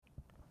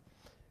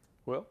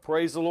Well,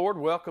 praise the Lord.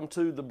 Welcome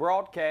to the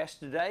broadcast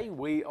today.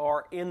 We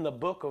are in the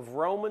book of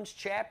Romans,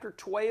 chapter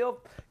 12.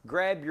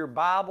 Grab your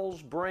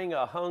Bibles, bring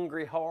a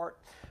hungry heart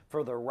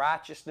for the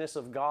righteousness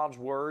of God's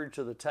Word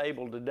to the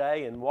table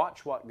today, and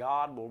watch what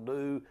God will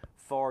do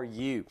for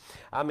you.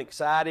 I'm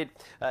excited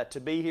to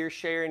be here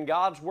sharing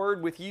God's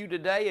Word with you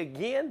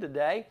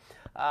today.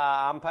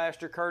 I'm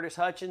Pastor Curtis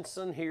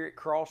Hutchinson here at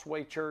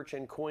Crossway Church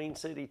in Queen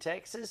City,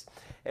 Texas.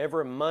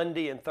 Every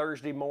Monday and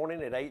Thursday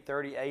morning at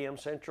 8:30 a.m.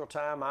 Central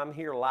Time, I'm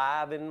here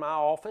live in my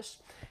office.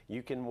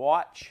 You can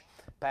watch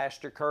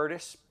Pastor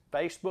Curtis'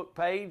 Facebook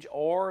page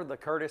or the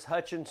Curtis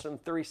Hutchinson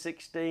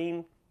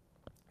 316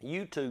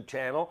 YouTube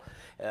channel,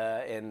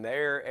 and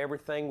there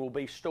everything will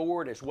be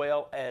stored, as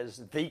well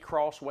as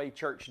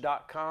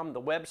thecrosswaychurch.com,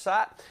 the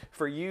website,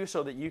 for you,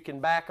 so that you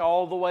can back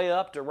all the way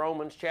up to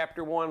Romans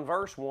chapter 1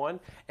 verse 1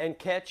 and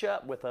catch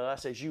up with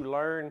us as you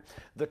learn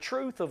the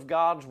truth of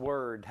God's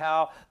Word,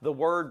 how the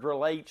Word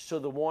relates to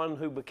the one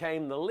who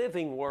became the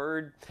living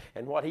Word,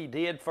 and what He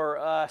did for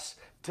us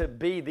to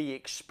be the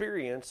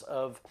experience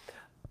of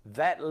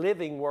that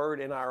living Word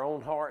in our own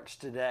hearts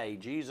today.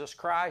 Jesus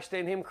Christ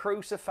and Him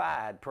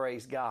crucified.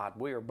 Praise God.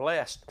 We are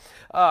blessed.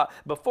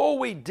 Before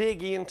we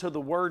dig into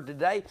the Word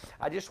today,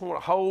 I just want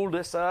to hold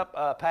this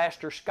up.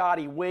 Pastor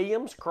Scotty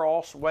Williams,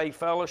 Crossway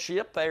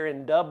Fellowship there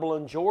in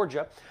Dublin,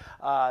 Georgia,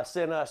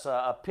 sent us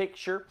a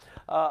picture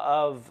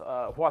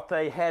of what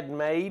they had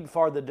made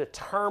for the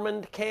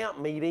Determined Camp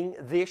meeting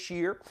this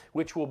year,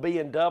 which will be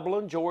in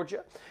Dublin,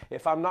 Georgia.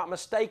 If I'm not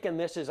mistaken,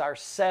 this is our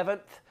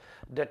 7th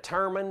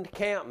Determined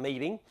Camp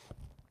meeting,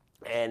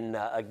 and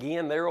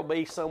again, there will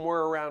be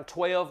somewhere around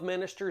 12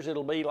 ministers.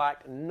 It'll be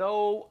like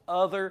no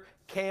other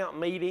camp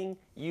meeting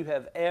you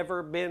have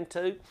ever been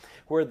to,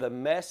 where the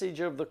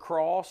message of the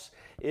cross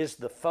is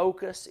the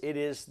focus. It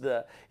is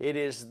the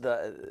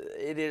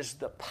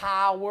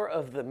power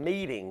of the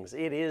meetings.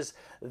 It is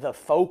the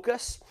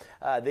focus.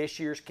 This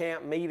year's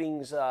camp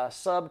meetings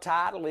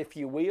subtitle, if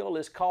you will,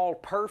 is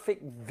called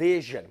Perfect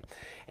Vision.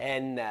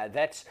 And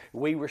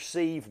we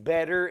receive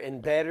better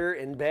and better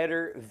and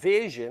better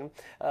vision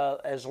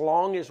as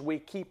long as we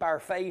keep our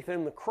faith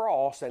in the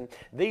cross. And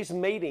these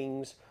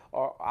meetings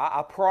are,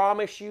 I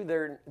promise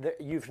you,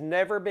 you've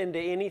never been to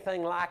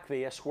anything like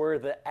this, where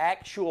the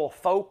actual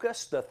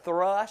focus, the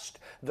thrust,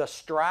 the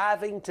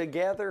striving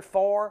together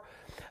for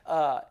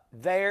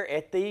there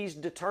at these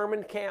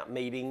Determined Camp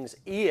meetings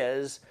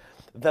is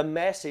the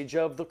message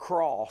of the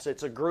cross.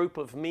 It's a group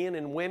of men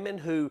and women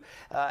who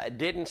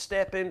didn't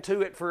step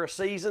into it for a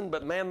season,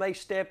 but man, they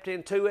stepped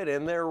into it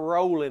and they're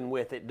rolling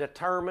with it,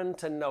 determined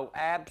to know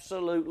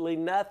absolutely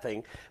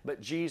nothing but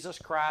Jesus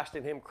Christ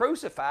and Him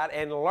crucified,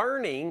 and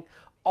learning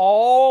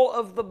all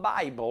of the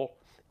Bible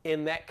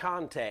in that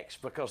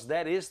context, because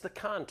that is the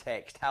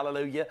context,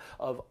 hallelujah,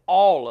 of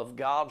all of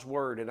God's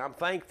Word. And I'm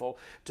thankful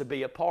to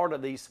be a part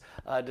of these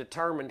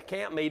Determined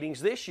Camp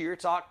meetings this year.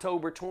 It's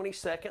October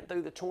 22nd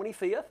through the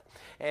 25th.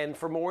 And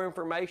for more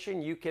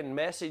information, you can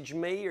message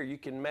me, or you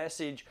can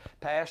message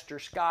Pastor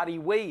Scotty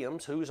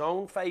Williams, who's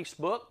on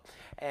Facebook.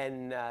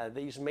 And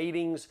these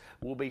meetings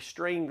will be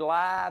streamed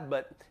live,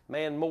 but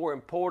man, more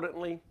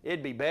importantly,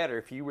 it'd be better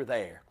if you were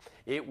there.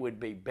 It would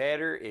be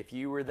better if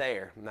you were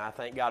there. And I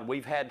thank God.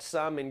 We've had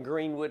some in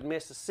Greenwood,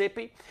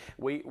 Mississippi.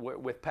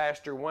 With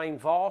Pastor Wayne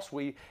Voss.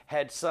 We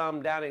had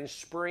some down in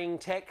Spring,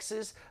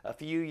 Texas a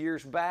few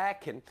years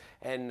back.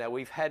 And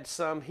we've had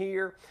some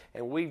here.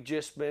 And we've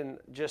just been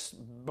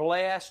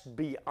blessed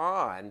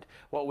beyond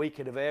what we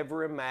could have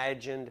ever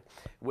imagined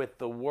with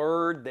the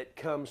Word that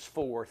comes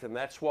forth. And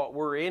that's what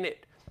we're in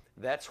it.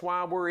 That's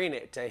why we're in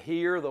it, to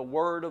hear the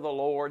Word of the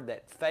Lord,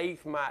 that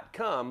faith might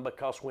come,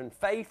 because when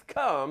faith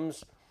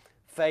comes,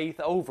 faith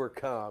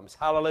overcomes.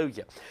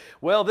 Hallelujah.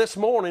 Well, this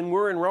morning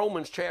we're in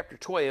Romans chapter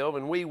 12,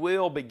 and we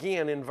will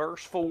begin in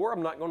verse 4.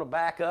 I'm not going to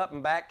back up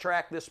and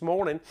backtrack this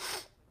morning.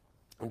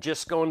 I'm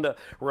just going to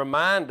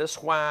remind us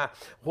what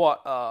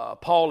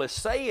Paul is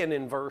saying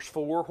in verse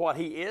 4, what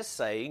he is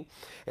saying,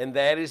 and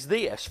that is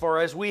this: for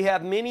as we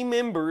have many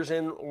members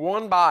in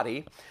one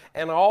body,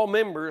 and all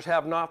members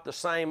have not the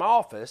same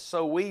office,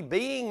 so we,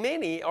 being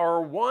many,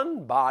 are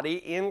one body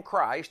in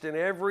Christ, and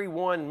every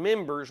one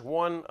members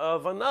one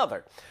of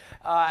another.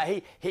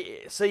 We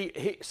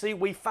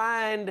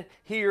find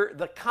here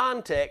the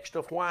context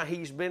of why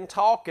he's been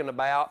talking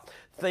about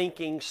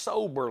thinking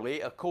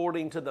soberly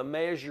according to the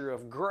measure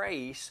of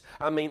grace,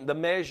 the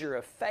measure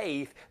of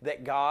faith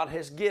that God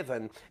has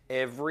given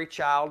every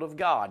child of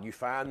God. You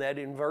find that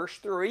in verse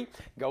 3.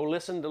 Go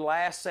listen to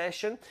last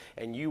session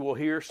and you will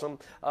hear some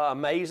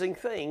amazing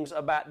things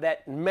about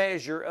that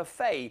measure of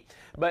faith.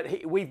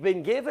 But we've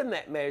been given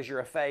that measure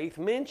of faith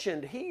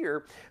mentioned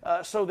here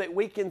so that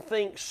we can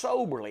think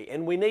soberly.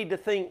 And we need to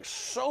think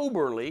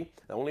soberly.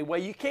 The only way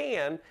you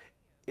can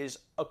is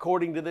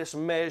according to this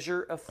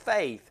measure of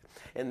faith.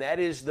 And that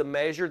is the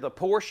measure, the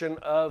portion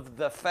of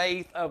the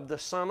faith of the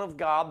Son of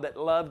God that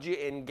loved you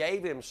and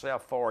gave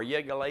Himself for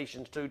you,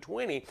 Galatians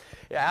 2:20.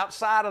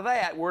 Outside of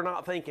that, we're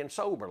not thinking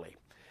soberly.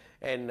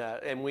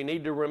 And we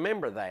need to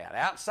remember that.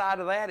 Outside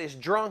of that is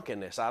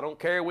drunkenness. I don't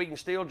care. We can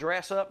still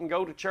dress up and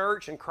go to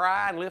church and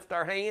cry and lift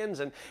our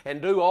hands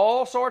and do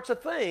all sorts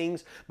of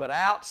things. But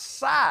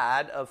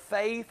outside of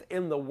faith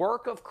in the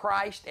work of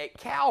Christ at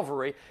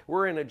Calvary,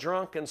 we're in a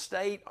drunken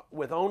state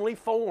with only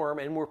form,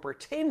 and we're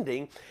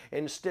pretending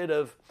instead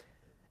of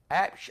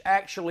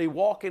actually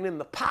walking in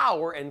the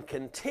power and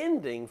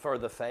contending for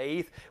the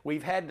faith.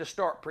 We've had to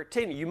start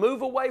pretending. You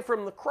move away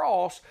from the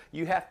cross,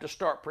 you have to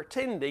start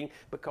pretending,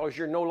 because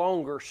you're no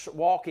longer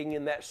walking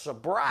in that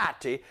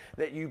sobriety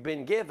that you've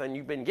been given.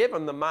 You've been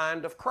given the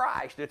mind of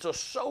Christ. It's a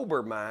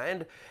sober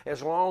mind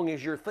as long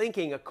as you're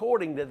thinking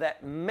according to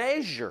that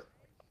measure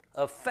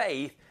of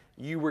faith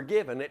you were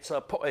given. It's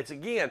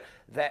again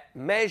that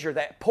measure,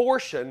 that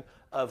portion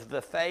of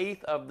the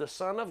faith of the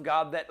Son of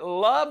God that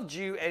loved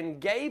you and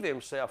gave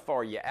Himself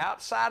for you.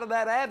 Outside of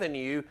that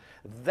avenue,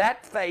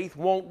 that faith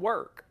won't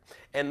work.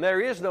 And there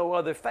is no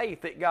other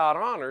faith that God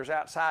honors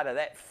outside of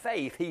that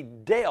faith He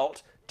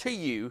dealt to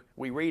you.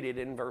 We read it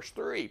in verse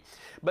 3.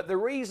 But the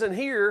reason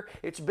here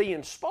it's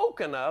being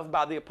spoken of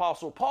by the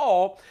Apostle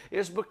Paul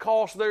is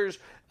because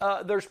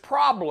there's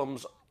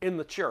problems in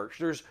the church.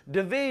 There's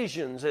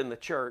divisions in the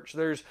church.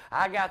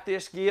 I got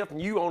this gift and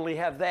you only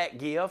have that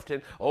gift,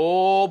 and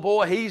oh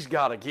boy, he's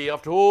got a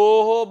gift.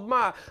 Oh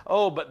my.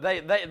 Oh, but they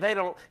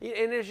don't.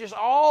 And it's just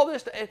all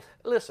this.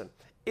 Listen,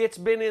 it's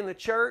been in the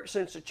church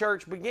since the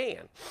church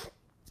began.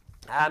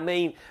 I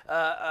mean,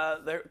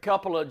 a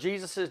couple of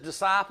Jesus'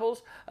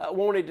 disciples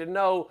wanted to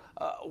know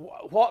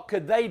what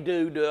could they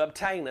do to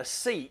obtain a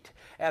seat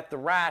at the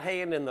right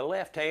hand and the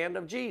left hand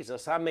of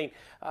Jesus. I mean,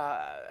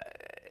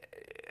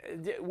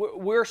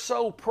 we're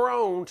so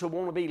prone to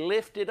want to be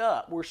lifted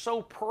up. We're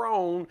so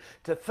prone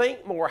to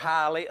think more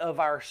highly of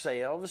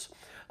ourselves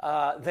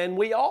than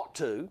we ought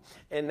to.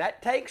 And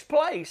that takes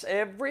place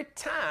every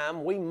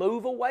time we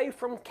move away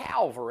from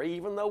Calvary,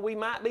 even though we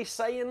might be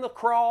saying the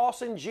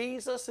cross and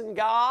Jesus and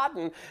God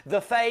and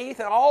the faith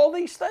and all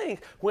these things.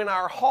 When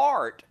our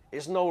heart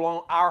is no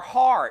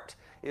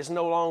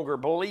longer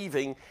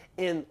believing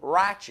in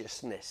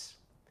righteousness,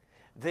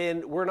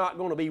 then we're not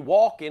going to be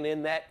walking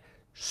in that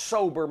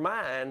sober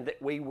mind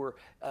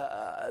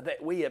that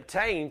we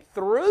obtained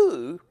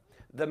through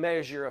the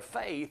measure of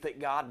faith that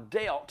God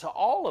dealt to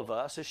all of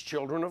us as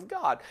children of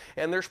God.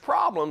 And there's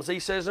problems. He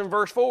says in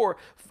verse 4,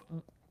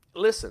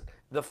 listen,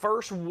 the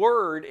first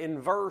word in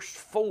verse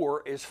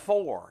 4 is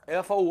for,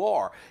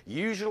 F-O-R.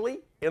 Usually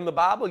in the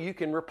Bible you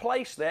can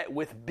replace that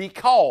with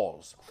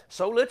because.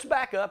 So let's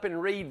back up and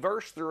read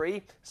verse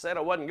 3. Said I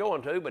wasn't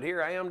going to, but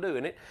here I am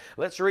doing it.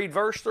 Let's read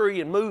verse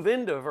 3 and move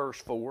into verse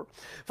 4.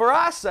 For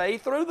I say,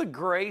 through the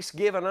grace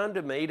given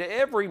unto me, to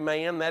every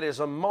man that is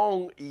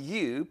among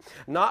you,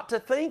 not to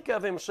think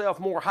of himself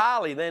more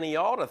highly than he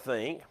ought to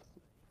think,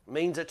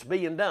 means it's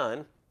being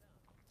done,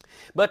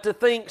 but to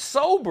think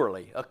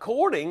soberly,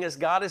 according as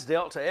God has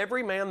dealt to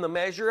every man the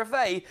measure of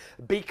faith,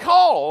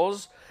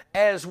 because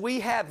as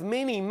we have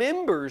many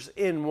members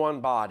in one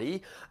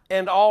body,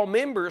 and all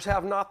members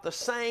have not the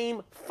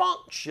same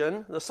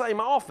function, the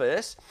same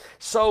office,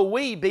 so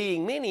we,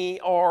 being many,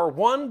 are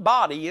one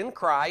body in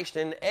Christ,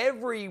 and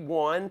every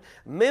one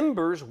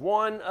members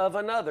one of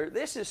another.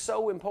 This is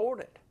so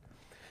important.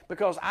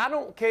 Because I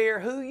don't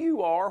care who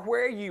you are,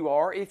 where you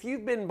are, if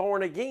you've been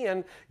born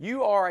again,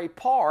 you are a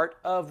part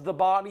of the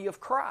body of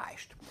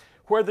Christ.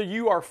 Whether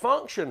you are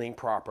functioning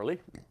properly,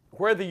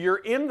 whether you're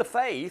in the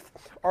faith,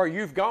 or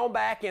you've gone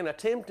back and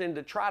attempting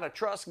to try to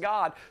trust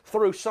God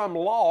through some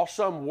law,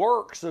 some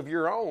works of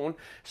your own,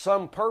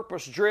 some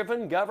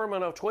purpose-driven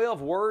government of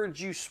 12 words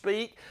you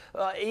speak,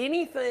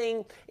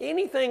 anything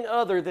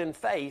other than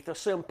faith, the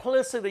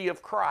simplicity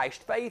of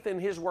Christ, faith in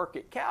His work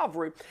at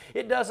Calvary,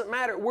 it doesn't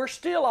matter. We're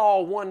still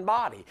all one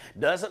body.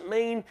 Doesn't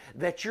mean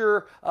that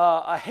you're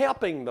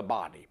helping the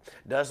body.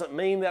 Doesn't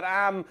mean that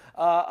I'm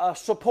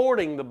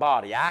supporting the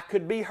body. I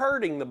could be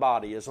hurting the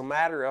body. As a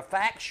matter of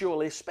factually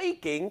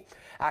speaking,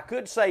 I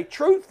could say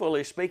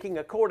truthfully speaking,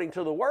 according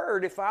to the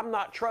Word, if I'm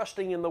not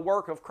trusting in the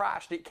work of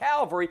Christ at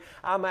Calvary,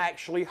 I'm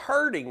actually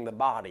hurting the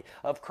body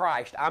of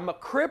Christ. I'm a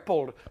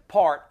crippled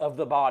part of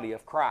the body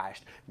of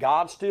Christ.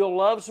 God still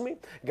loves me.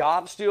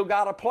 God's still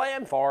got a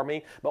plan for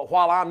me. But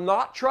while I'm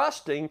not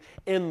trusting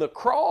in the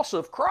cross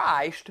of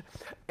Christ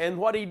and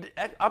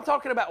I'm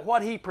talking about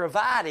what He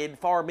provided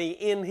for me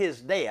in His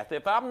death.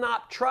 If I'm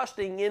not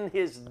trusting in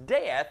His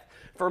death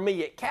for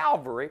me at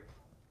Calvary,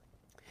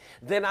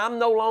 then I'm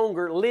no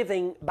longer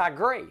living by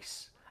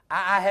grace.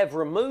 I have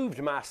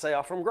removed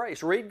myself from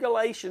grace. Read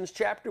Galatians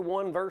chapter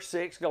 1, verse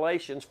 6,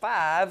 Galatians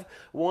 5,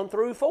 1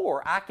 through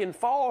 4. I can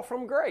fall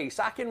from grace.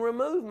 I can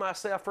remove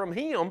myself from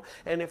Him,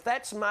 and if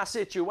that's my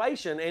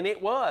situation, and it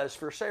was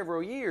for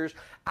several years,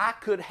 I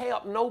could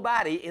help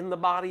nobody in the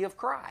body of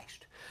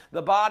Christ.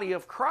 The body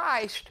of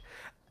Christ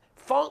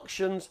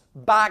functions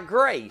by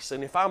grace,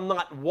 and if I'm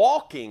not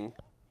walking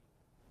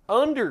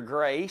under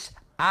grace,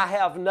 I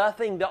have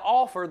nothing to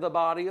offer the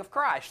body of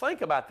Christ.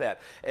 Think about that.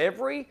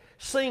 Every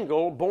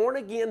single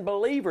born-again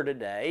believer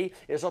today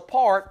is a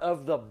part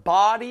of the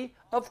body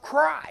of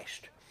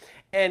Christ.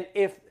 And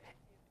if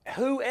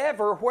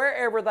whoever,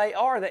 wherever they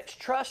are, that's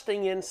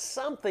trusting in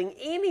something,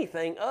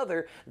 anything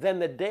other than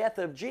the death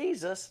of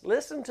Jesus,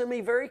 listen to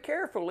me very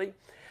carefully,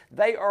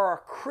 they are a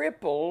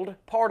crippled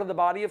part of the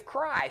body of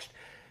Christ.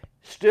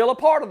 Still a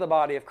part of the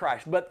body of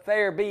Christ, but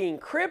their being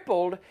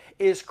crippled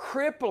is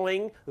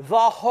crippling the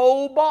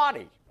whole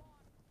body.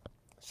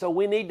 So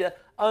we need to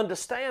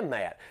understand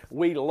that.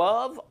 We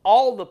love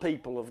all the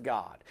people of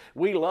God.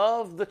 We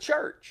love the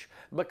church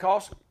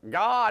because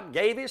God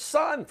gave His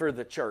Son for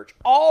the church,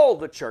 all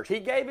the church. He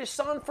gave His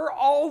Son for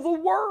all the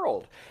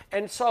world.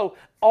 And so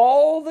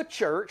all the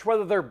church,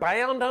 whether they're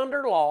bound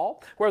under law,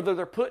 whether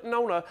they're putting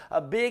on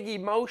a big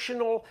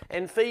emotional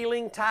and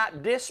feeling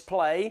type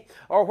display,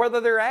 or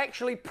whether they're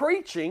actually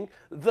preaching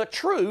the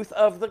truth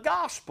of the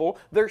gospel,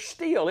 they're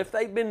still, if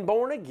they've been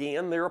born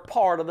again, they're a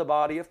part of the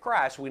body of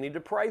Christ. We need to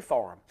pray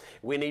for them.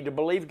 We need to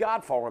believe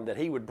God for them, that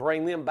He would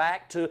bring them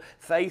back to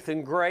faith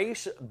and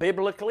grace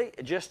biblically,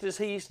 just as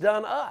He's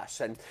done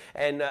us.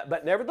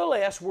 But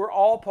nevertheless, we're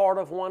all part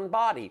of one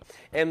body.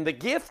 And the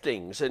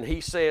giftings, and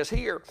he says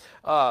here,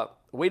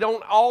 we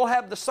don't all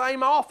have the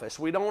same office.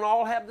 We don't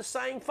all have the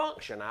same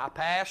function. I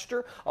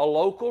pastor a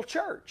local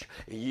church.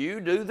 You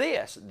do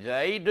this.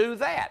 They do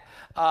that.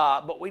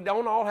 But we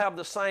don't all have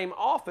the same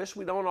office.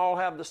 We don't all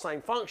have the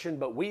same function,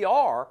 but we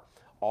are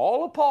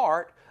all a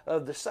part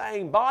of the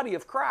same body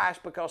of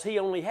Christ because He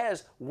only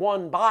has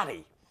one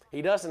body.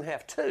 He doesn't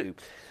have two.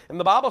 And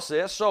the Bible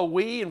says, so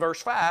we, in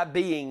verse 5,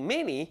 being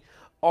many,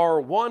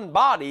 are one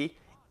body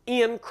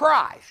in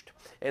Christ.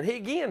 And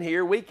again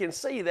here we can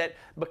see that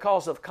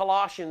because of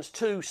Colossians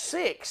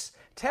 2:6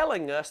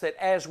 telling us that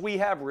as we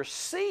have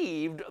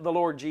received the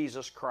Lord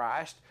Jesus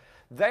Christ,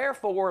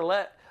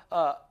 therefore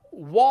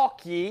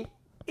walk ye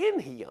in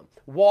Him.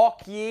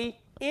 Walk ye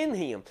in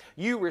Him.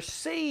 You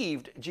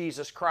received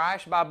Jesus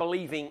Christ by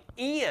believing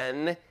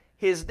in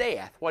His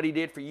death, what He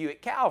did for you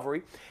at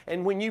Calvary.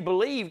 And when you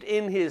believed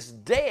in His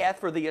death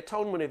for the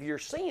atonement of your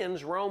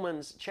sins,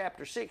 Romans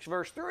chapter 6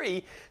 verse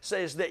 3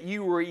 says that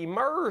you were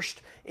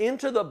immersed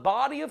into the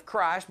body of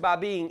Christ by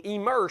being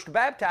immersed,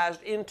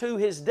 baptized into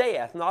His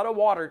death, not a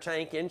water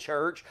tank in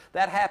church.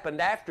 That happened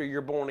after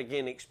your born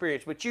again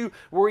experience. But you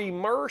were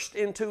immersed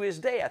into His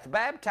death,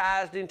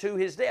 baptized into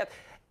His death,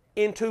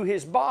 into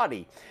His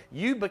body.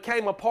 You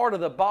became a part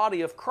of the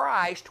body of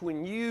Christ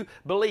when you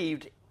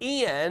believed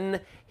in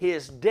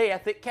His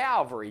death at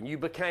Calvary. And you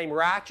became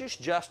righteous,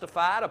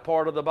 justified, a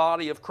part of the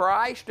body of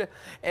Christ.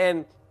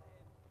 And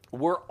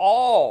we're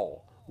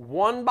all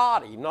one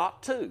body,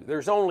 not two.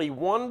 There's only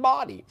one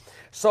body.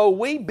 So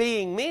we,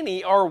 being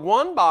many, are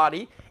one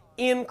body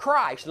in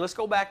Christ. And let's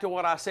go back to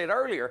what I said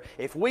earlier.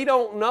 If we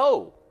don't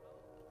know,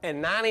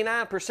 and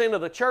 99%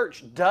 of the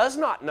church does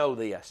not know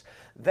this,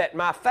 that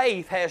my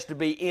faith has to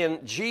be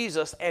in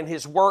Jesus and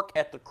His work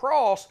at the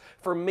cross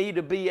for me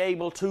to be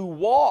able to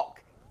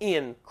walk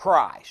in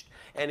Christ.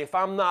 And if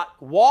I'm not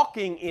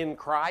walking in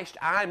Christ,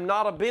 I'm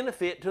not a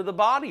benefit to the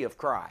body of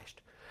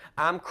Christ.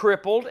 I'm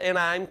crippled and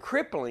I'm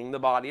crippling the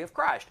body of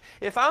Christ.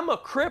 If I'm a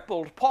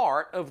crippled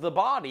part of the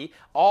body,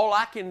 all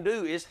I can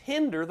do is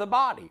hinder the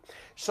body.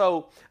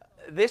 So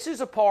this is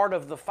a part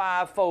of the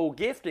fivefold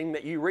gifting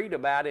that you read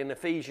about in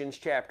Ephesians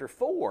chapter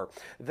 4,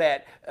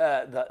 that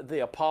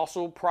the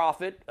apostle,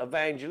 prophet,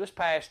 evangelist,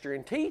 pastor,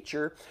 and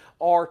teacher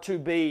are to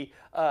be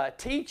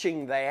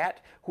teaching that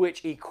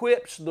which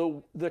equips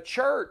the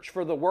church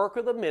for the work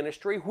of the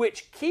ministry,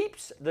 which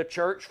keeps the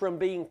church from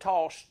being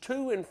tossed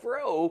to and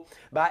fro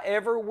by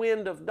every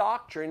wind of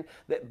doctrine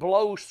that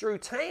blows through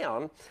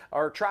town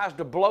or tries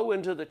to blow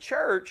into the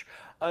church,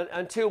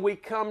 until we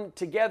come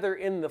together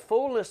in the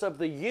fullness of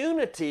the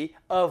unity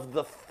of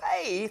the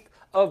faith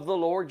of the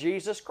Lord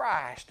Jesus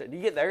Christ. And you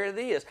get there it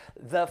is.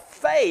 The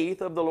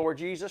faith of the Lord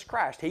Jesus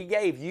Christ. He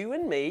gave you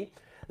and me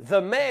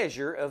the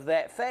measure of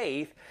that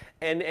faith,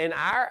 and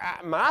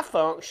my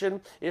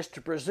function is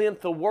to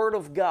present the Word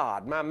of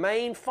God. My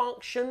main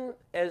function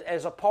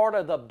as a part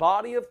of the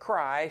body of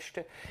Christ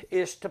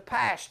is to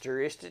pastor,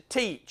 is to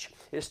teach,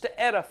 is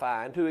to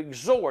edify, and to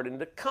exhort, and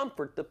to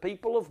comfort the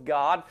people of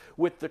God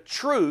with the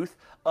truth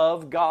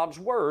of God's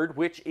Word,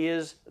 which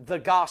is the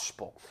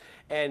gospel.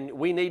 And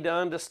we need to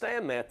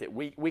understand that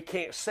we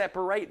can't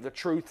separate the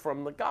truth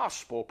from the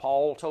gospel.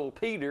 Paul told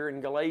Peter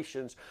in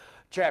Galatians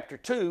chapter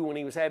 2, when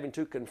he was having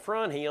to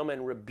confront him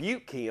and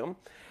rebuke him,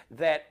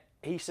 that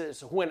he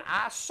says, when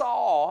I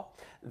saw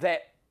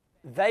that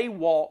they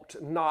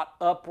walked not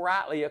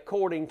uprightly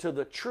according to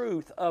the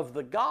truth of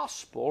the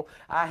gospel,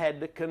 I had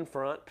to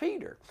confront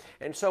Peter.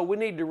 And so we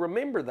need to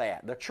remember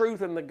that. The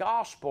truth and the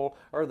gospel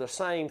are the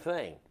same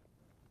thing.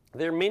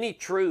 There are many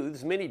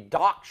truths, many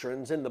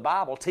doctrines in the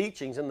Bible,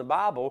 teachings in the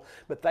Bible,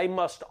 but they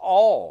must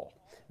all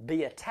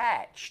be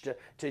attached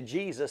to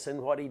Jesus and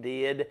what He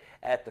did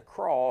at the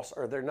cross,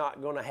 or they're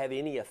not going to have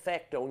any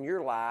effect on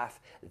your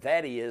life.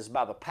 That is,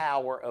 by the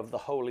power of the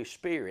Holy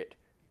Spirit.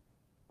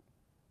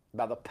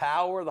 By the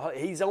power of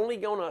He's only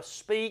going to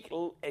speak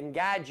and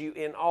guide you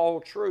in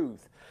all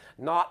truth.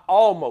 Not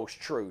almost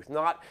truth,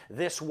 not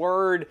this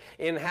word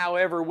in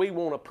however we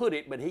want to put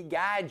it, but He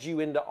guides you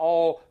into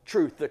all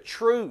truth. The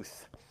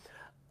truth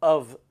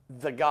of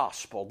the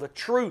gospel, the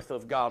truth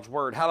of God's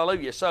word.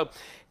 Hallelujah. So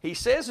he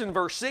says in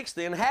verse 6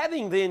 then,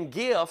 having then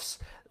gifts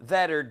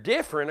that are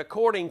different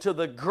according to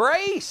the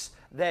grace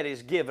that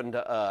is given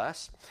to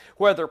us,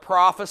 whether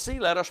prophecy,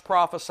 let us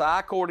prophesy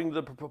according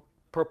to the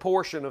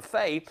proportion of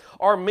faith,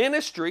 or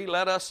ministry,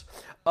 let us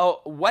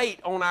wait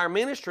on our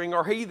ministering,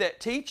 or he that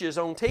teaches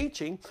on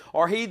teaching,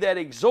 or he that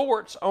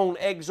exhorts on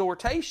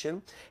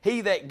exhortation,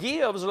 he that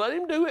gives, let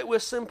him do it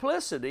with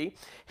simplicity,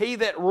 he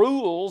that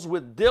rules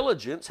with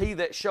diligence, he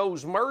that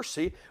shows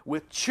mercy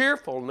with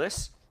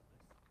cheerfulness.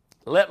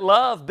 Let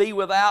love be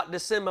without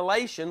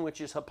dissimulation, which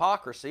is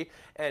hypocrisy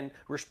and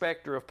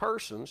respecter of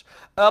persons.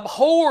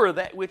 Abhor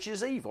that which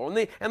is evil.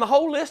 And the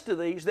whole list of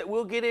these that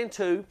we'll get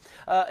into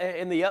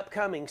in the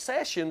upcoming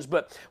sessions.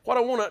 But what I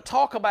want to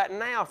talk about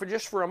now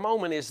for a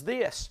moment is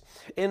this.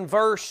 In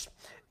verse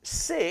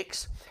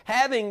 6,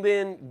 having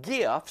then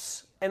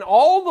gifts, and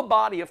all the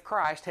body of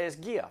Christ has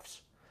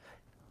gifts.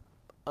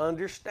 I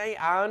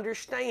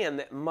understand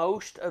that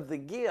most of the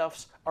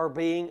gifts are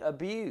being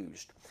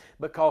abused.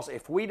 Because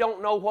if we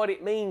don't know what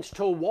it means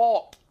to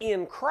walk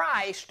in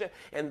Christ,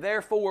 and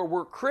therefore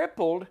we're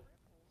crippled,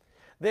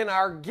 then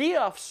our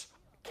gifts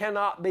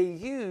cannot be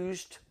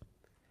used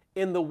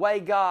in the way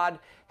God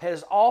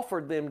has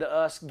offered them to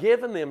us,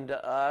 given them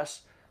to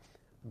us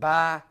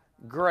by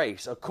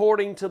grace,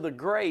 according to the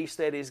grace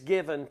that is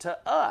given to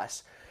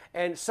us.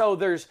 And so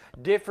there's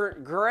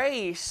different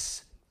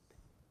grace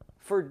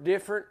for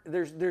different,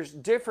 there's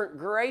different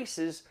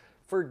graces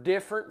for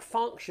different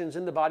functions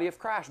in the body of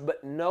Christ.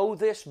 But know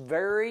this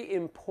very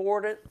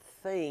important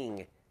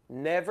thing.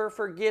 Never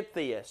forget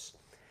this.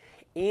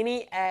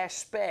 Any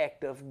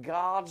aspect of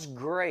God's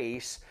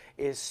grace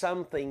is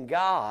something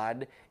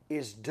God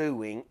is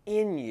doing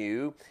in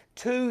you,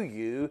 to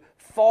you,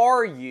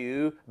 for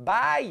you,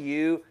 by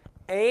you,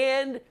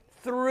 and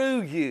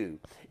through you.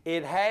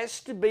 It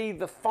has to be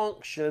the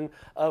function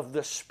of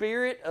the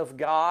Spirit of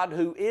God,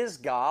 who is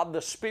God,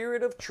 the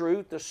Spirit of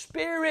truth, the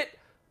Spirit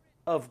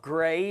of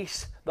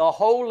grace, the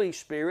Holy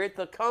Spirit,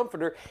 the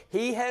Comforter.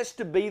 He has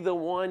to be the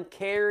one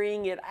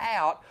carrying it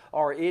out,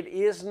 or it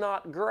is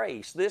not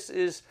grace. This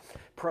is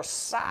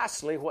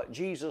precisely what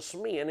Jesus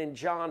meant in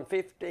John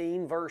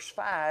 15, verse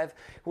 5,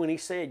 when He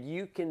said,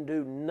 you can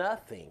do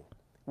nothing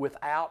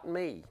without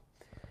me.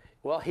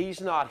 Well, He's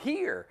not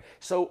here.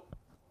 So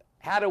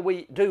how do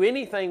we do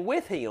anything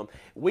with Him?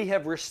 We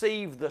have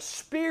received the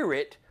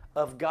Spirit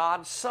of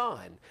God's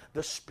Son,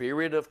 the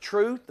Spirit of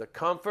truth, the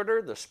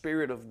Comforter, the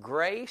Spirit of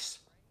grace.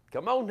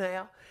 Come on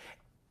now.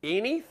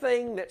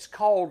 Anything that's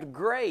called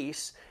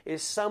grace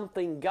is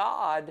something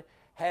God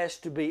has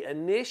to be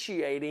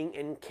initiating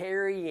and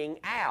carrying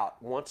out.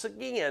 Once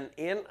again,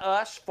 in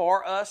us,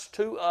 for us,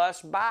 to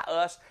us, by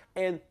us,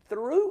 and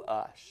through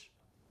us.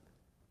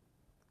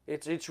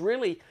 It's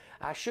really,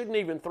 I shouldn't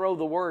even throw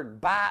the word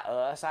by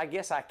us. I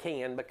guess I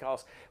can,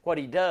 because what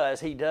He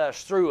does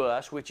through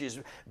us, which is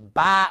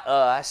by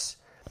us.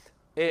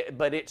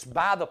 But it's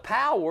by the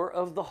power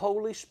of the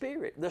Holy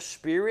Spirit, the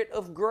Spirit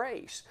of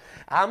grace.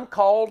 I'm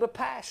called a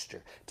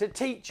pastor to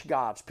teach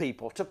God's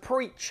people, to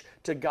preach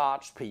to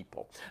God's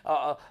people,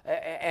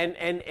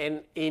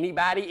 and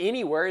anybody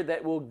anywhere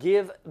that will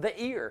give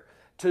the ear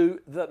to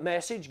the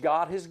message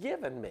God has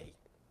given me.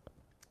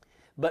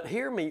 But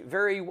hear me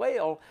very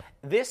well,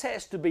 this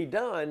has to be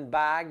done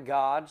by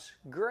God's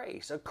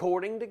grace,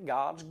 according to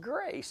God's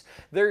grace.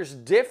 There's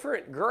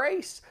different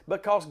grace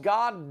because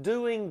God's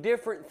doing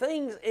different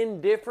things in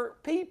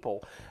different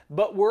people.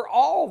 But we're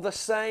all the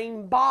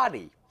same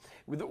body.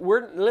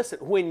 Listen,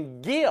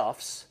 when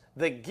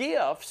the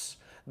gifts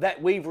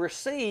that we've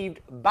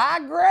received by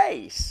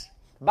grace,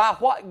 by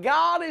what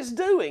God is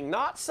doing,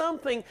 not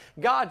something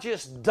God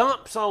just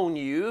dumps on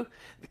you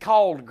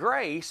called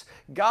grace.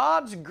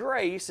 God's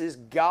grace is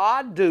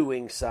God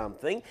doing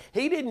something.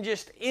 He didn't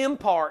just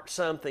impart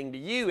something to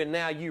you and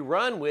now you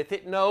run with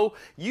it. No,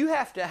 you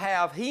have to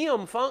have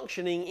Him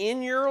functioning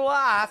in your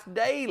life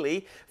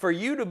daily for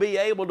you to be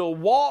able to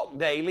walk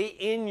daily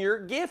in your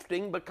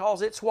gifting,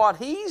 because it's what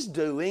He's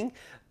doing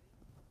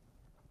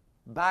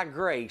by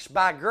grace.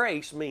 By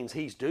grace means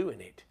He's doing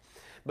it.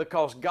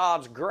 Because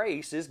God's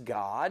grace is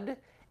God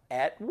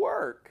at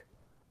work.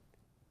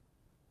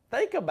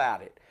 Think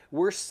about it.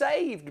 We're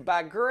saved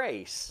by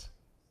grace.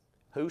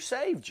 Who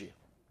saved you?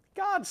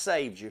 God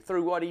saved you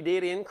through what He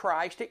did in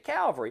Christ at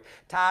Calvary.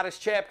 Titus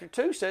chapter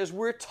 2 says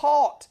we're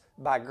taught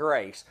by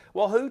grace.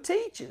 Well, who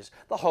teaches?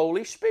 The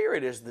Holy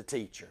Spirit is the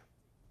teacher.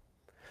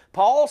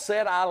 Paul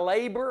said, I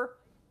labor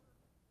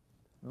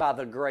by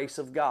the grace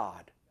of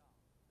God.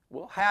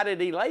 Well, how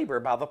did he labor?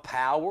 By the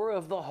power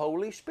of the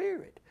Holy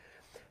Spirit.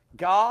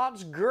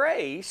 God's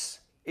grace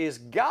is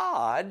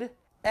God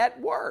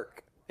at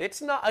work. It's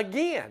not,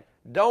 again,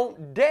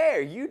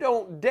 you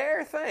don't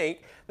dare think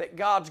that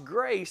God's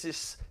grace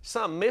is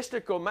some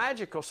mystical,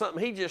 magical,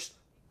 something He just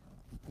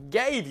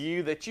gave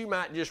you that you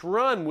might just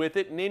run with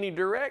it in any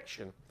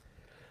direction.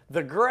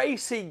 The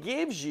grace He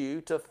gives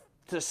you,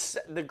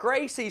 the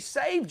grace He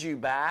saved you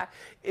by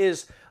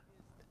is,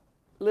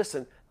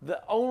 listen,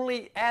 the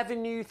only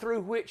avenue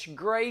through which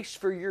grace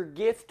for your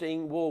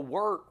gifting will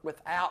work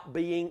without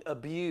being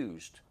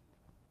abused.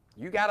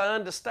 You got to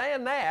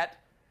understand that.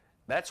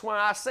 That's why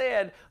I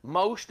said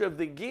most of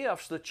the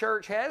gifts the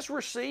church has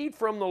received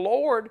from the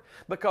Lord,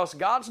 because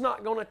God's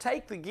not going to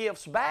take the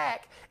gifts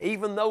back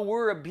even though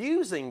we're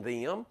abusing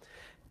them,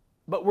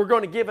 but we're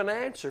going to give an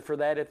answer for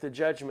that at the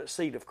judgment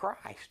seat of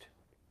Christ.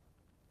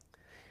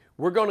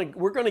 We're going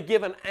to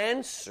give an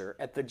answer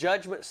at the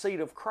judgment seat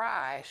of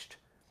Christ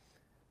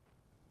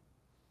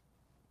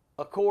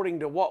according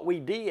to what we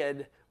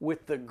did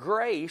with the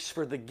grace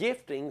for the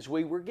giftings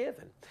we were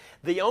given.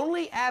 The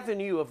only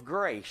avenue of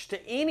grace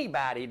to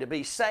anybody to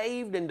be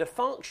saved and to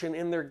function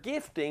in their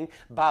gifting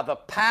by the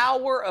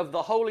power of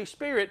the Holy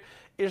Spirit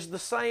is the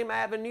same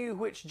avenue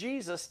which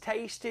Jesus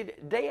tasted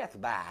death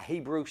by,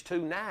 Hebrews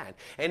 2:9.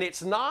 And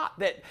it's not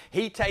that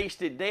He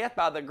tasted death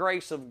by the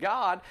grace of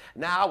God.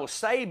 Now I was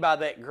saved by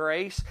that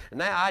grace.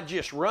 Now I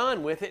just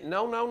run with it.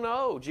 No, no,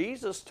 no.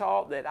 Jesus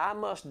taught that I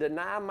must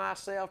deny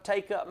myself,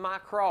 take up my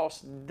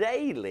cross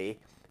daily,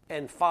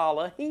 and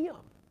follow Him.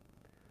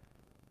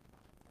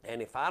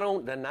 And if I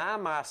don't deny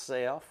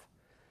myself,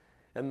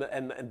 and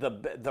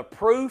the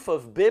proof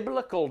of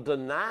biblical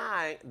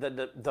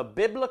the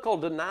biblical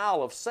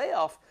denial of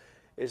self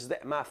is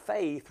that my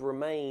faith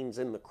remains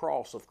in the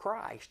cross of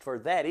Christ, for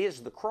that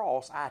is the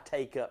cross I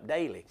take up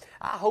daily.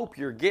 I hope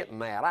you're getting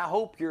that. I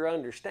hope you're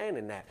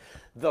understanding that.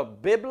 The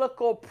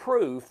biblical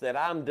proof that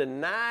I'm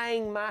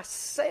denying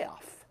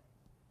myself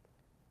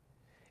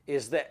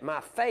is that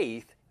my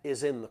faith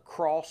is in the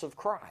cross of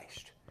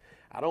Christ.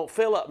 I don't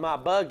fill up my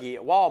buggy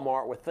at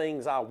Walmart with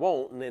things I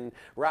want, and then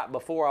right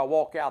before I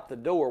walk out the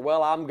door,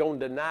 well, I'm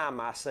going to deny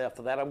myself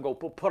of that. I'm going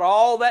to put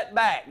all that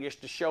back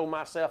just to show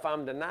myself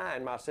I'm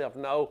denying myself.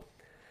 No.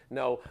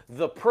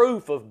 The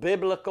proof of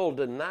biblical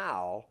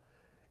denial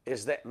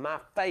is that my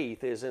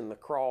faith is in the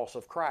cross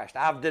of Christ.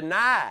 I've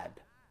denied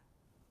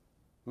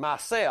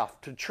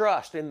myself to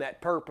trust in that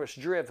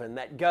purpose-driven,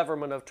 that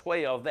government of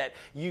 12, that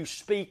you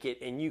speak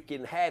it and you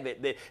can have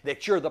it,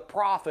 that you're the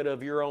prophet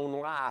of your own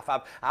life.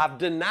 I've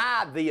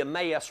denied the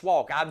Emmaus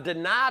walk. I've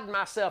denied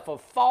myself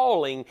of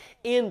falling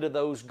into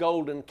those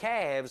golden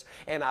calves,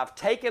 and I've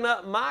taken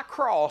up my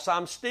cross.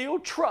 I'm still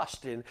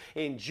trusting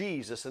in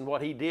Jesus and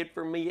what He did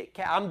for me at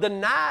Calvary. I'm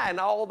denying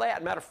all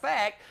that. Matter of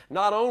fact,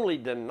 not only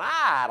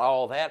denied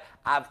all that,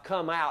 I've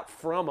come out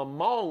from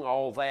among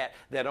all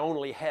that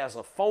only has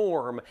a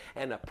form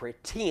and a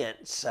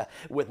pretense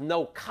with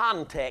no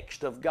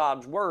context of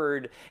God's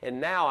Word,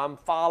 and now I'm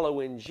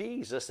following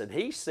Jesus. And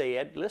He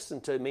said, listen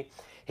to me,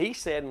 He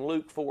said in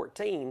Luke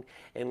 14,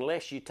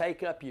 unless you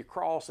take up your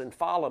cross and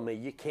follow me,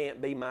 you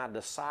can't be my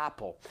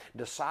disciple.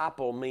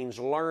 Disciple means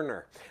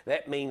learner.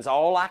 That means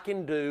all I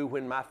can do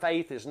when my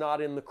faith is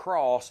not in the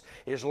cross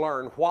is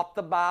learn what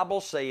the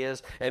Bible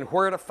says and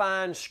where to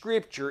find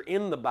Scripture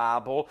in the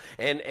Bible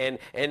and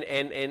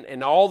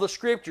all the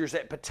Scriptures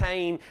that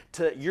pertain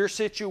to your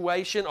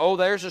situation. Oh,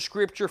 there's a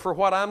Scripture for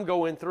what I'm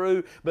going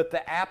through, but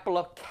the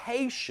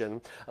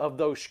application of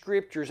those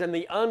Scriptures and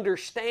the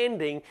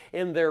understanding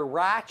in their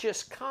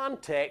righteous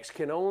context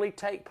can only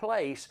take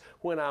place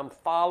when I'm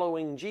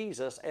following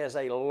Jesus as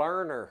a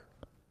learner,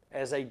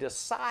 as a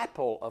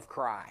disciple of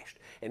Christ.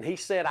 And He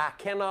said, I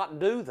cannot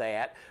do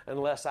that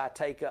unless I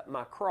take up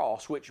my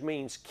cross, which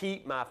means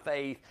keep my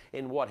faith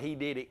in what He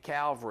did at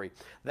Calvary.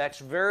 That's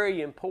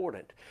very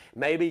important.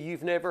 Maybe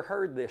you've never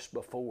heard this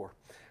before.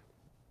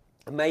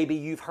 Maybe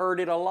you've heard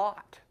it a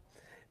lot,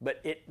 but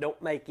it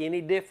don't make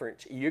any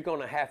difference. You're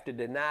going to have to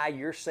deny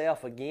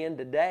yourself again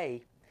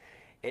today.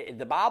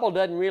 The Bible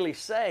doesn't really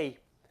say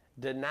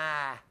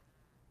deny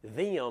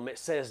them. It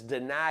says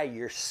deny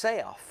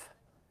yourself.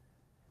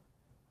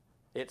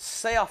 It's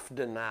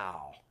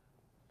self-denial.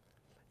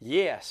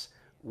 Yes,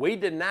 we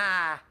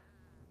deny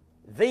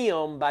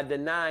them by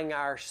denying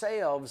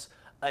ourselves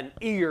an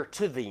ear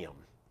to them.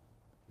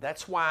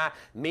 That's why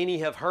many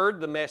have heard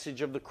the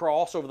message of the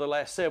cross over the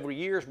last several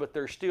years, but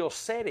they're still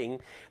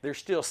sitting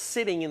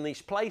in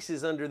these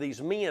places under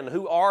these men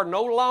who are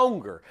no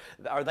longer,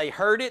 or they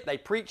heard it, they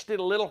preached it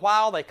a little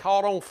while, they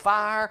caught on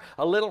fire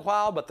a little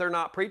while, but they're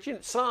not preaching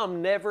it.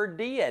 Some never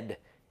did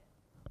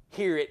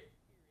hear it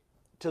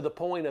to the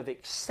point of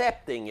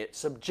accepting it,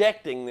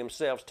 subjecting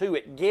themselves to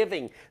it,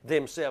 giving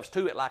themselves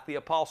to it like the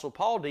Apostle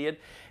Paul did.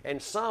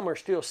 And some are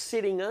still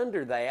sitting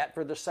under that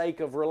for the sake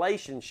of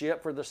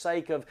relationship, for the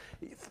sake of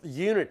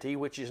unity,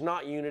 which is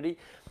not unity.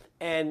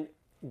 And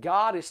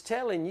God is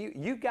telling you,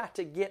 you got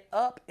to get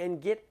up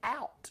and get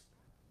out.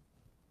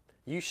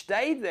 You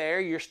stayed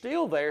there, you're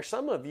still there,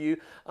 some of you,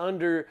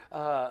 under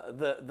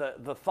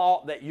the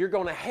thought that you're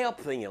going to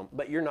help them,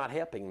 but you're not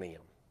helping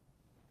them.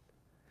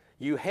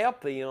 You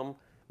help them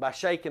by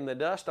shaking the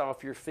dust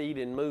off your feet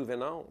and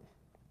moving on.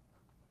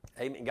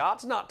 Amen.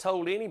 God's not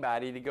told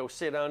anybody to go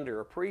sit under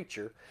a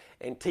preacher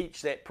and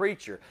teach that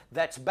preacher.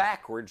 That's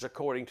backwards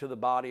according to the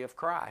body of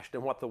Christ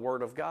and what the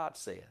Word of God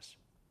says.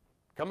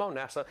 Come on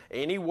now. So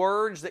any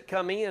words that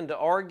come in to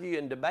argue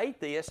and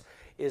debate this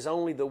is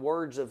only the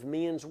words of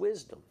men's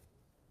wisdom.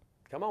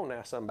 Come on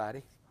now,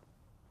 somebody.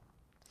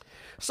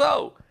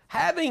 So,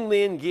 Having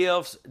then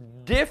gifts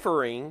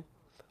differing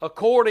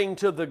according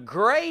to the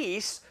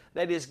grace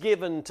that is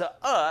given to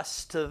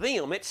us, to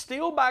them. It's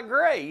still by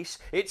grace.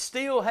 It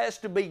still has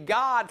to be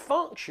God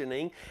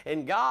functioning,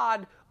 and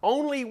God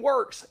only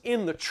works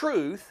in the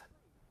truth.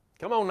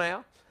 Come on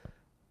now.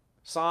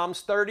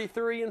 Psalms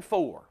 33 and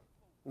 4.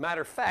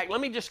 Matter of fact,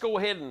 let me just go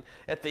ahead and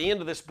at the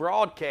end of this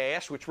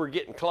broadcast, which we're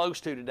getting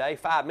close to today,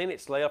 5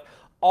 minutes left,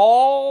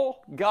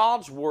 all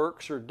God's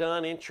works are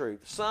done in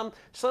truth. Some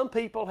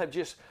people have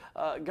just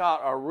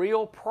got a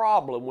real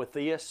problem with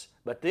this,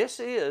 but this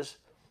is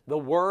the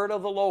word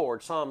of the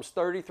Lord, Psalms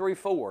 33,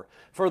 4.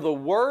 For the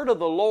word of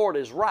the Lord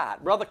is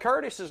right. Brother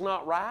Curtis is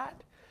not right.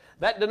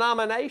 That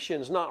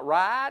denomination's not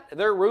right.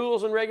 Their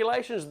rules and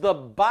regulations. The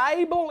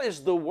Bible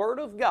is the word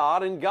of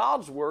God, and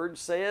God's word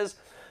says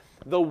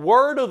the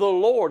word of the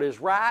Lord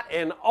is right,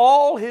 and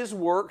all His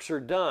works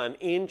are done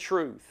in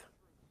truth.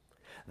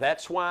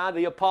 That's why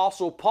the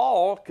Apostle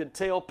Paul could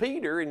tell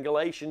Peter in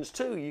Galatians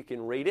 2, you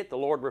can read it, the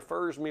Lord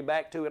refers me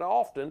back to it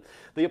often.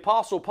 The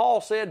Apostle Paul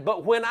said,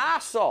 but when I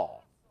saw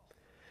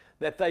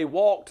that they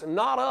walked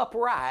not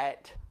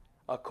upright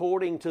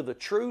according to the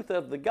truth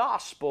of the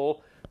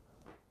gospel,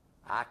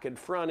 I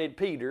confronted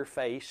Peter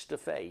face to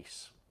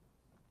face.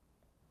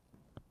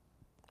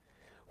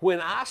 When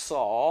I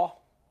saw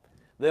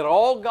that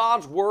all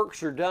God's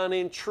works are done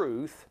in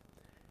truth,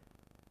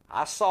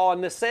 I saw a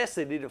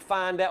necessity to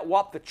find out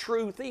what the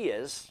truth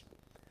is,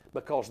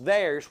 because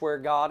there's where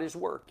God is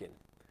working.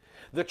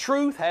 The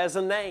truth has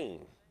a name,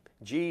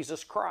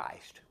 Jesus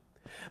Christ.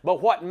 But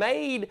what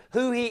made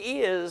who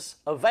He is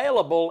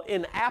available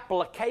in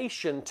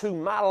application to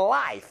my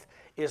life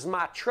is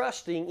my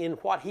trusting in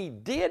what He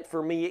did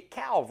for me at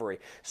Calvary.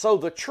 So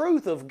the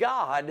truth of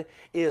God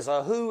is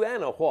a who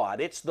and a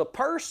what. It's the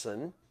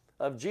person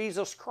of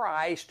Jesus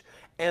Christ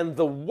and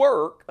the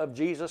work of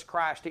Jesus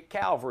Christ at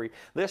Calvary.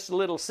 This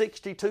little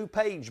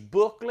 62-page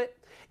booklet,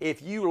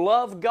 if you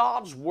love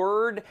God's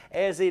Word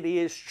as it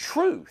is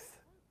truth,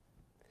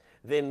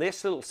 then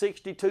this little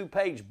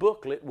 62-page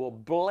booklet will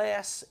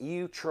bless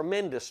you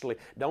tremendously.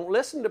 Don't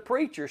listen to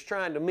preachers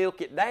trying to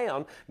milk it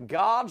down.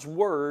 God's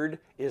Word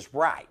is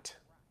right,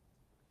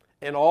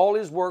 and all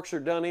His works are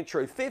done in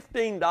truth.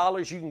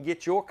 $15, you can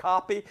get your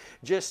copy.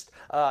 Just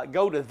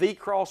go to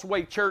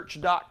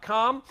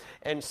thecrosswaychurch.com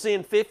and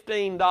send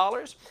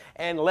 $15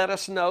 and let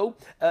us know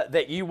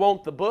that you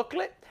want the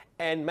booklet,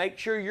 and make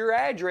sure your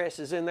address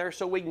is in there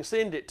so we can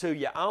send it to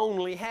you. I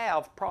only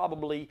have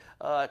probably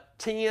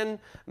 10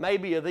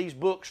 maybe of these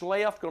books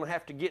left. Going to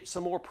have to get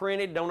some more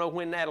printed. Don't know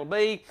when that'll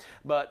be,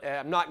 but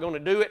I'm not going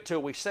to do it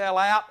till we sell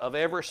out of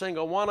every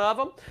single one of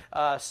them.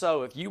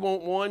 So if you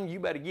want one, you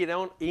better get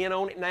in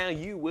on it now.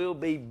 You will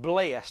be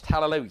blessed.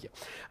 Hallelujah.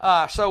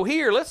 So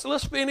here,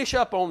 let's finish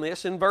up on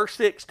this in verse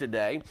 6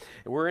 today.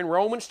 We're in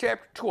Romans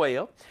chapter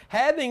 12.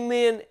 Having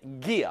then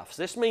gifts.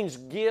 This means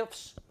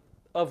gifts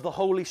of the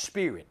Holy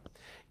Spirit.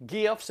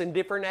 Gifts and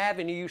different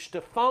avenues to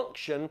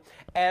function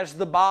as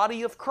the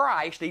body of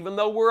Christ. Even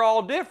though we're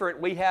all different,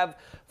 we have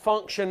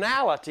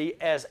functionality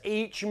as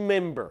each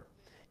member.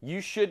 You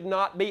should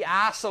not be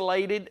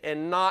isolated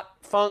and not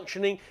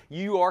functioning.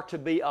 You are to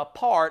be a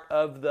part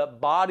of the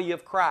body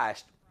of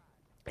Christ.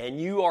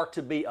 And you are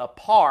to be a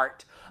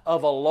part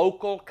of a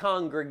local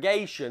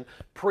congregation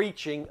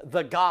preaching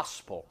the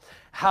gospel.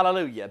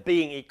 Hallelujah.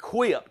 Being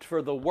equipped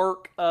for the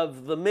work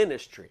of the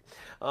ministry.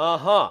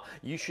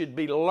 You should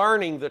be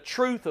learning the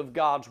truth of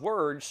God's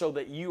Word so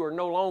that you are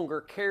no longer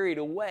carried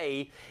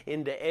away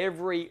into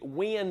every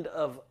wind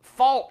of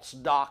false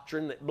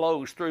doctrine that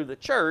blows through the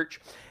church.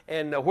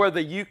 And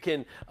whether you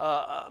can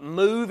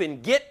move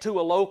and get to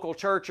a local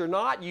church or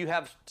not, you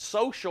have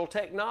social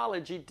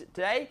technology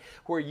today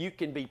where you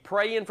can be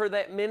praying for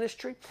that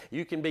ministry.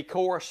 You can be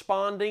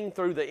corresponding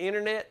through the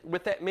internet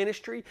with that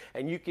ministry,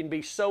 and you can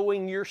be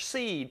sowing your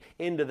seed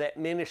into that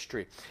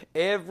ministry.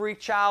 Every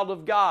child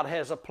of God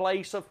has a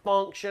place of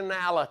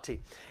functionality,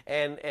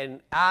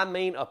 and I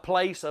mean a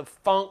place of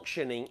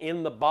functioning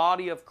in the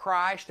body of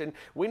Christ. And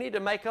we need to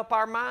make up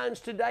our minds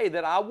today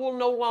that I will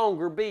no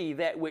longer be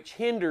that which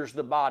hinders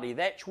the body,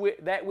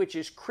 that which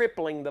is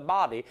crippling the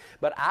body,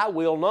 but I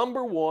will,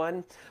 number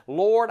one,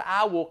 Lord,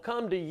 I will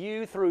come to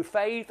you through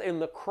faith in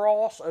the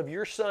cross of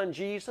your Son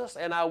Jesus,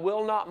 and I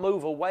will not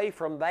move away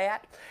from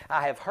that.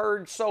 I have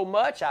heard so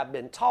much, I've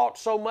been taught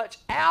so much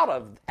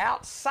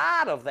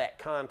outside of that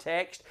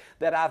context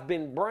that I've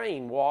been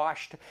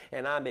brainwashed,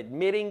 and I'm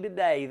admitting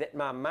today that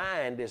my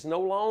mind is no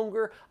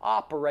longer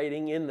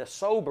operating in the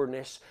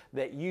soberness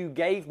that you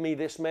gave me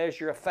this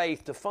measure of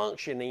faith to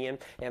function in,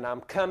 and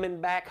I'm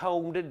coming back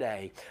home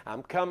today.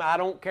 I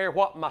don't care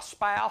what my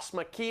spouse,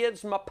 my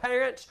kids, my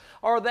parents,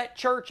 or that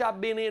church I've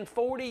been in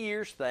 40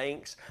 years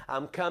thinks.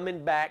 I'm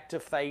coming back to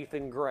faith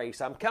and grace.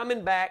 I'm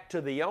coming back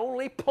to the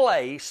only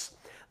place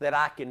that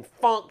I can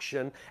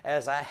function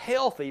as a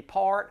healthy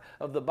part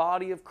of the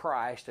body of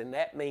Christ, and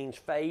that means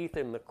faith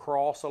in the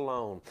cross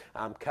alone.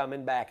 I'm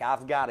coming back.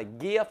 I've got a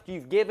gift.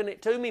 You've given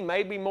it to me,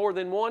 maybe more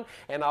than one,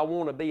 and I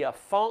want to be a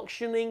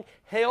functioning,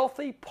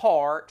 healthy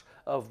part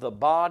of the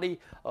body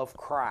of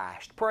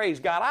Christ. Praise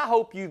God. I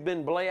hope you've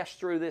been blessed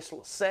through this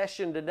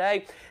session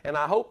today, and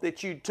I hope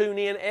that you tune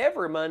in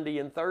every Monday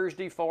and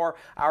Thursday for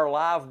our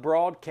live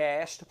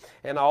broadcast.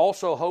 And I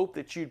also hope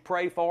that you'd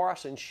pray for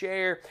us and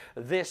share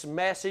this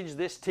message,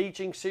 this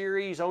teaching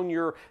series on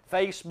your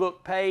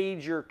Facebook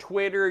page, your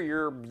Twitter,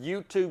 your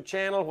YouTube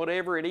channel,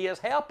 whatever it is.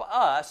 Help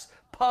us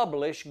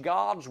publish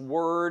God's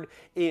Word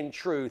in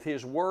truth,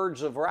 His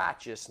words of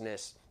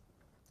righteousness.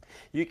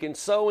 You can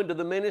sow into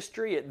the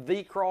ministry at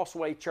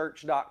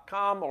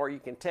thecrosswaychurch.com, or you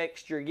can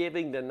text your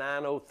giving to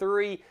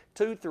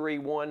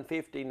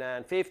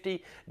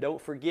 903-231-5950.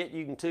 Don't forget,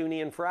 you can tune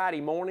in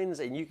Friday mornings,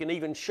 and you can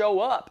even show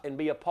up and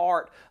be a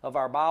part of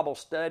our Bible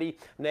study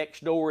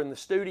next door in the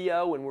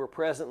studio, and we're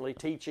presently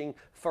teaching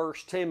 1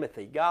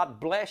 Timothy. God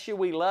bless you.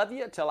 We love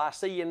you. Till I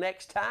see you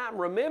next time,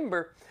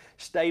 remember,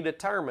 stay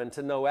determined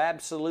to know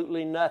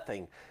absolutely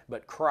nothing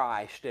but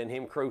Christ and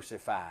Him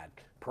crucified.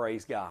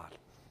 Praise God.